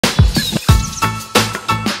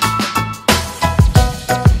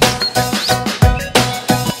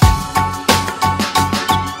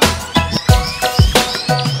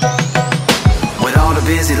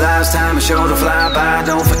is sure to fly by.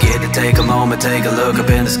 Don't forget to take a moment, take a look up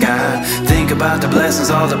in the sky. Think about the blessings,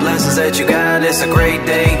 all the blessings that you got. It's a great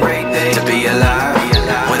day to be alive.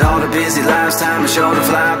 With all the busy lives, time is sure to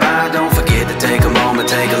fly by. Don't forget to take a moment,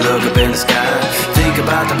 take a look up in the sky. Think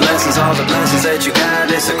about the blessings, all the blessings that you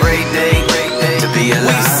got. It's a great day to be alive.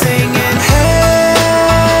 We singing, hey,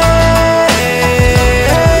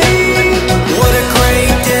 what a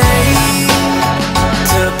great day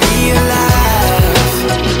to be alive.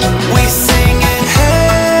 We singing,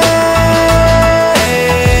 hey,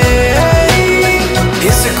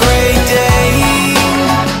 it's a great day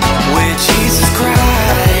with Jesus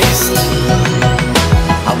Christ.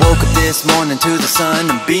 I woke up this morning to the sun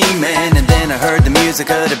and beaming, and then I heard the music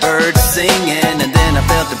of the birds singing, and then I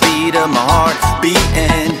felt the beat of my heart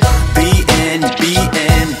beating, beating,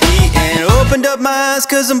 beating, beating. Opened up my eyes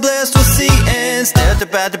cause I'm blessed with seeing, stepped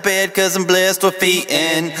up out the bed cause I'm blessed with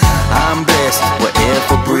feeling. I'm blessed with air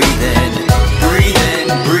for breathing, breathing,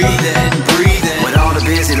 breathing, breathing. With all the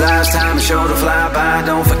busy lives, time is sure to fly by.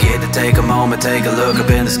 Don't forget to take a moment, take a look up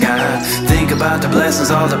in the sky. Think about the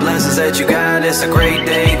blessings, all the blessings that you got. It's a great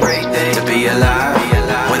day to be alive.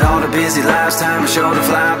 With all the busy lives, time is sure to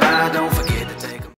fly by.